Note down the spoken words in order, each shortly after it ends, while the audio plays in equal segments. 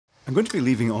I'm going to be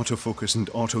leaving autofocus and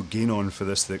auto gain on for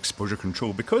this, the exposure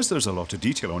control, because there's a lot of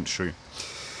detail I want to show you.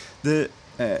 The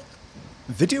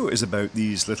video is about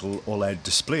these little OLED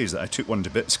displays that I took one to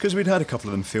bits because we'd had a couple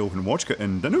of them fail when water got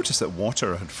in. And I noticed that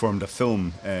water had formed a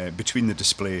film between the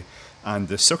display and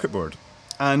the circuit board.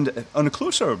 And on a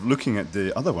closer looking at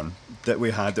the other one that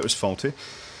we had that was faulty,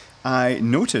 I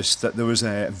noticed that there was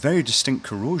a very distinct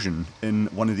corrosion in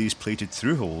one of these plated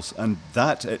through holes, and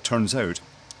that, it turns out,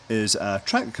 is a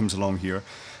track that comes along here,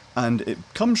 and it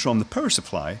comes from the power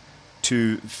supply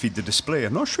to feed the display.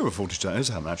 I'm not sure what voltage that is.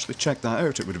 I haven't actually checked that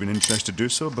out. It would have been interesting to do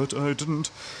so, but I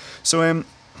didn't. So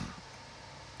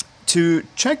to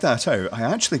check that out, I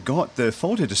actually got the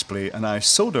faulty display and I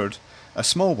soldered a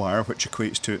small wire, which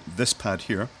equates to this pad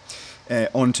here,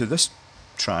 onto this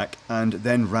track, and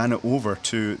then ran it over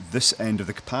to this end of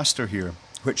the capacitor here,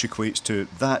 which equates to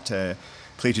that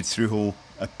plated through hole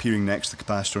appearing next to the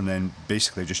capacitor and then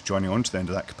basically just joining onto the end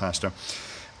of that capacitor.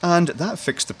 And that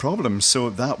fixed the problem.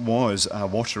 So that was a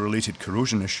water-related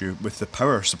corrosion issue with the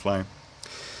power supply.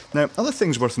 Now, other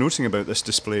things worth noting about this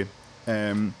display,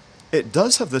 it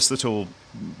does have this little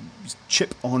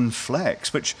chip-on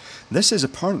flex, which this is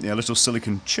apparently a little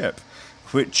silicon chip,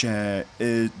 which is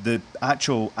the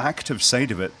actual active side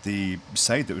of it, the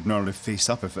side that would normally face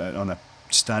up if on a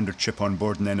standard chip on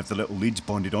board, and then if the little leads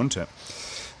bonded onto it.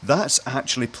 That's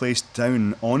actually placed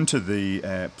down onto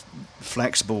the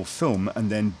flexible film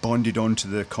and then bonded onto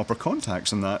the copper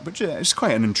contacts and that, which is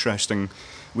quite an interesting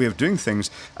way of doing things.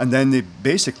 And then they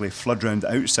basically flood around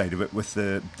the outside of it with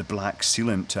the black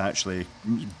sealant to actually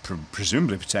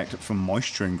presumably protect it from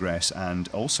moisture ingress and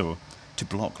also to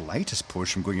block light, I suppose,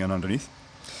 from going in underneath.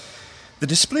 The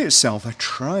display itself, I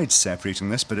tried separating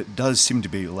this, but it does seem to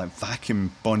be like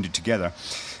vacuum bonded together.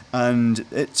 And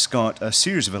it's got a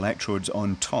series of electrodes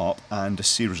on top and a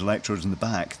series of electrodes in the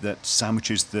back that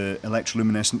sandwiches the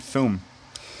electroluminescent film.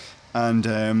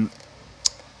 And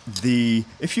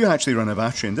if you actually run a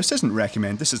battery, and this isn't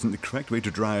the correct way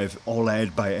to drive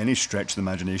OLED by any stretch of the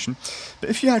imagination, but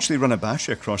if you actually run a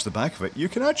battery across the back of it, you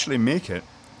can actually make it,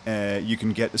 you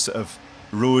can get the sort of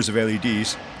rows of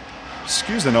LEDs.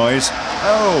 Excuse the noise.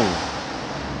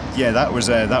 Oh! Yeah, that was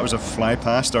a fly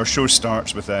past. Our show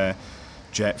starts with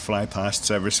jet fly pasts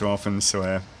every so often,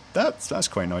 so that's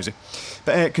quite noisy.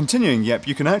 But continuing, yep,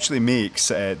 you can actually make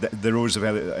the rows of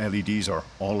LEDs, or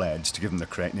OLEDs to give them the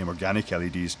correct name, organic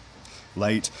LEDs,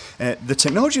 light. The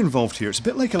technology involved here, it's a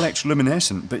bit like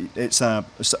electroluminescent, but it's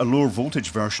a lower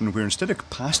voltage version where instead of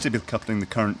capacitively coupling the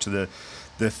current to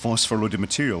the phosphor-loaded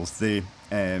materials,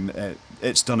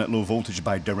 it's done at low voltage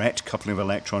by direct coupling of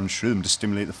electrons through them to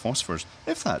stimulate the phosphors.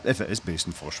 If it is based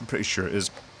in phosphor, I'm pretty sure it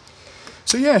is.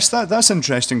 So yes, that's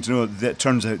interesting to know that it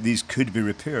turns out these could be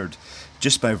repaired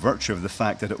just by virtue of the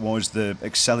fact that it was the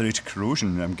accelerated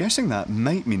corrosion. I'm guessing that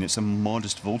might mean it's a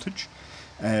modest voltage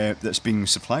that's being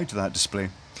supplied to that display.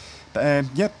 But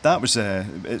yep, that was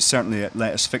it certainly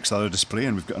let us fix the other display,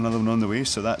 and we've got another one on the way,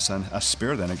 so that's a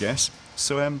spare then, I guess.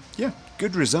 So yeah,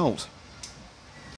 good result.